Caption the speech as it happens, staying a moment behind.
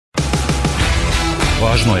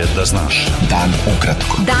Važno je da znaš. Dan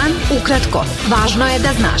ukratko. Dan ukratko. Važno je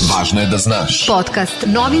da znaš. Važno je da znaš. Podcast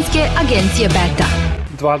novinske agencije Beta.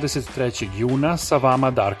 23. juna sa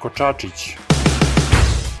vama Darko Čačić.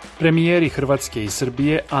 Premijeri Hrvatske i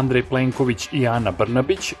Srbije Andrej Plenković i Ana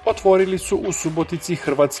Brnabić otvorili su u Subotici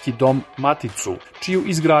Hrvatski dom Maticu, čiju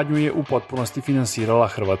izgradnju je u potpunosti finansirala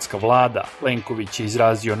hrvatska vlada. Plenković je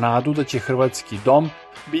izrazio nadu da će Hrvatski dom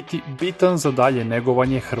biti bitan za dalje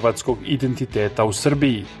negovanje hrvatskog identiteta u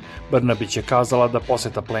Srbiji. Brnabić je kazala da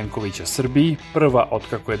poseta Plenkovića Srbiji, prva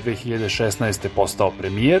otkako je 2016. postao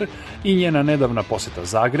premijer, i njena nedavna poseta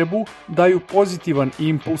Zagrebu daju pozitivan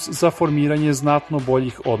impuls za formiranje znatno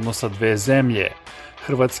boljih odnosa dve zemlje.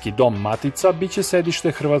 Hrvatski dom Matica biće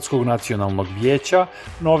sedište Hrvatskog nacionalnog vijeća,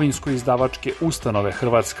 novinsko-izdavačke ustanove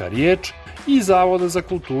Hrvatska riječ i Zavoda za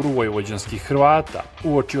kulturu vojvođanskih Hrvata.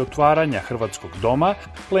 Uoči otvaranja Hrvatskog doma,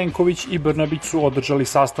 Plenković i Brnabić su održali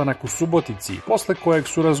sastanak u Subotici, posle kojeg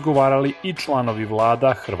su razgovarali i članovi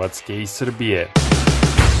vlada Hrvatske i Srbije.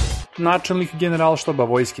 Načelnik Generalštaba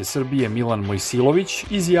Vojske Srbije Milan Mojsilović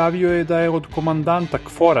izjavio je da je od komandanta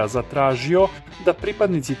KFOR-a zatražio da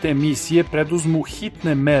pripadnici te misije preduzmu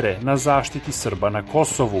hitne mere na zaštiti Srba na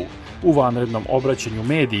Kosovu. U vanrednom obraćanju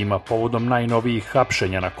medijima povodom najnovijih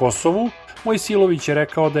hapšenja na Kosovu, Mojsilović je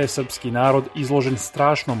rekao da je srpski narod izložen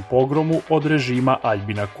strašnom pogromu od režima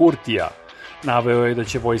Aljbina Kurtija. Naveo je da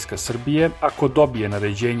će Vojska Srbije, ako dobije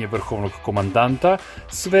naređenje vrhovnog komandanta,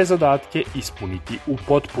 sve zadatke ispuniti u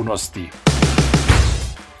potpunosti.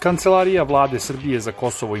 Kancelarija vlade Srbije za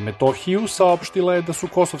Kosovo i Metohiju saopštila je da su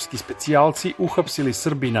kosovski specijalci uhapsili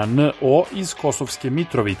Srbina N.O. iz Kosovske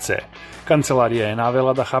Mitrovice. Kancelarija je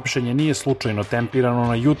navela da hapšenje nije slučajno tempirano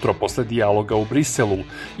na jutro posle dijaloga u Briselu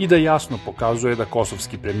i da jasno pokazuje da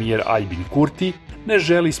kosovski premijer Aljbin Kurti ne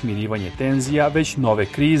želi smirivanje tenzija, već nove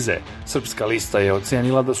krize. Srpska lista je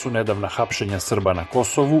ocenila da su nedavna hapšenja Srba na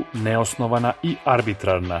Kosovu neosnovana i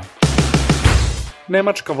arbitrarna.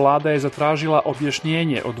 Nemačka vlada je zatražila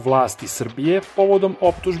objašnjenje od vlasti Srbije povodom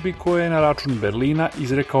optužbi koje je na račun Berlina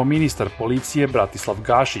izrekao ministar policije Bratislav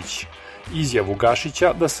Gašić. Izjavu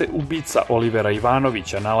Gašića da se ubica Olivera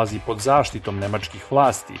Ivanovića nalazi pod zaštitom nemačkih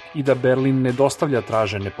vlasti i da Berlin ne dostavlja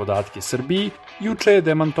tražene podatke Srbiji, juče je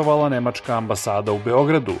demantovala nemačka ambasada u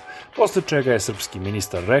Beogradu, posle čega je srpski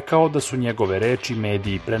ministar rekao da su njegove reči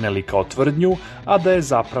mediji preneli kao tvrdnju, a da je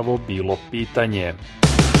zapravo bilo pitanje.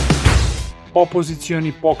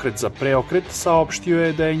 Opozicioni pokret za preokret saopštio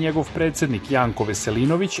je da je njegov predsednik Janko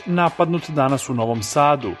Veselinović napadnut danas u Novom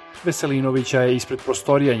Sadu. Veselinovića je ispred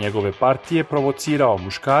prostorija njegove partije provocirao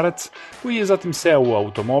muškarac, koji je zatim seo u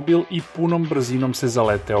automobil i punom brzinom se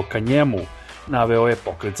zaleteo ka njemu, naveo je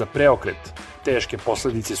pokret za preokret. Teške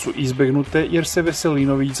posledice su izbegnute jer se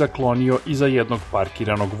Veselinović zaklonio iza jednog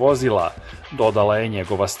parkiranog vozila, dodala je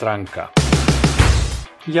njegova stranka.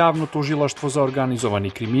 Javno tužilaštvo za organizovani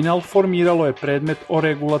kriminal formiralo je predmet o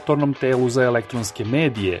regulatornom telu za elektronske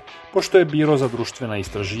medije, pošto je Biro za društvena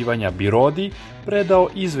istraživanja BIRODI predao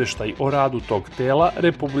izveštaj o radu tog tela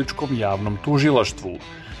Republičkom javnom tužilaštvu.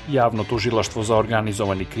 Javno tužilaštvo za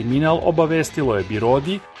organizovani kriminal obavestilo je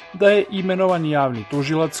BIRODI da je imenovan javni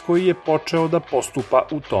tužilac koji je počeo da postupa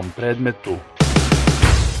u tom predmetu.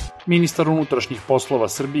 Ministar unutrašnjih poslova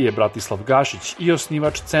Srbije Bratislav Gašić i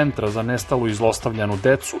osnivač Centra za nestalu i zlostavljanu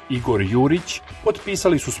decu Igor Jurić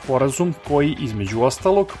potpisali su sporazum koji, između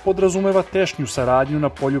ostalog, podrazumeva tešnju saradnju na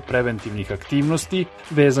polju preventivnih aktivnosti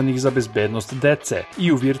vezanih za bezbednost dece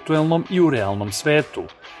i u virtuelnom i u realnom svetu.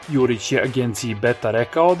 Jurić je agenciji Beta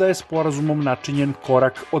rekao da je sporazumom načinjen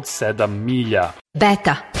korak od 7 milja.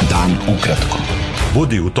 Beta. Dan ukratko.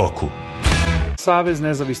 Budi u toku. Savez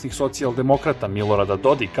nezavisnih socijaldemokrata Milorada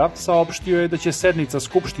Dodika saopštio je da će sednica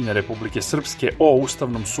Skupštine Republike Srpske o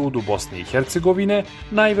Ustavnom sudu Bosne i Hercegovine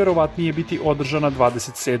najverovatnije biti održana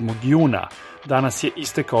 27. juna. Danas je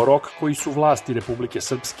istekao rok koji su vlasti Republike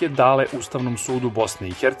Srpske dale Ustavnom sudu Bosne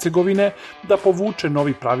i Hercegovine da povuče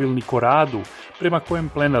novi pravilnik o radu, prema kojem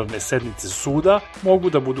plenarne sednice suda mogu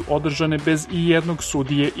da budu održane bez i jednog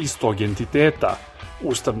sudije iz tog entiteta.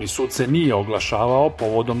 Ustavni sud se nije oglašavao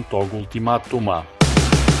povodom tog ultimatuma.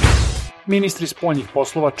 Ministri spoljnih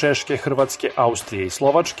poslova Češke, Hrvatske, Austrije i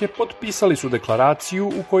Slovačke potpisali su deklaraciju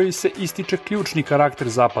u kojoj se ističe ključni karakter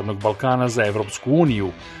Zapadnog Balkana za Evropsku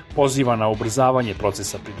uniju, poziva na ubrzavanje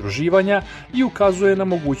procesa pridruživanja i ukazuje na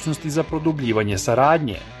mogućnosti za produbljivanje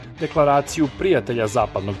saradnje. Deklaraciju prijatelja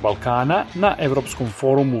Zapadnog Balkana na Evropskom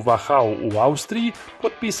forumu Wachau u Austriji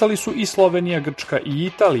potpisali su i Slovenija, Grčka i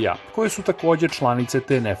Italija, koje su također članice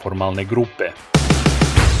te neformalne grupe.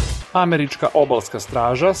 Američka obalska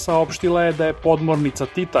straža saopštila je da je podmornica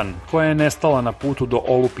Titan, koja je nestala na putu do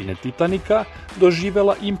olupine Titanika,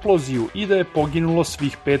 doživela imploziju i da je poginulo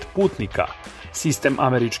svih 5 putnika. Sistem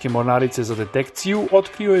američke mornarice za detekciju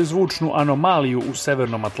otkrio je zvučnu anomaliju u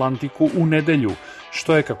Severnom Atlantiku u nedelju,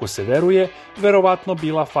 što je, kako se veruje, verovatno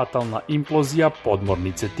bila fatalna implozija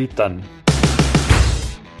podmornice Titan.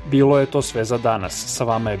 Bilo je to sve za danas. Sa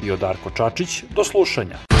vama je bio Darko Čačić. Do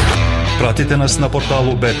slušanja. Pratite nas na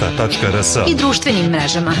portalu beta.rs I društvenim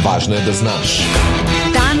mrežama. Važno je da znaš.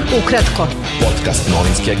 Dan ukratko. Podcast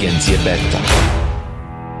novinske agencije Beta.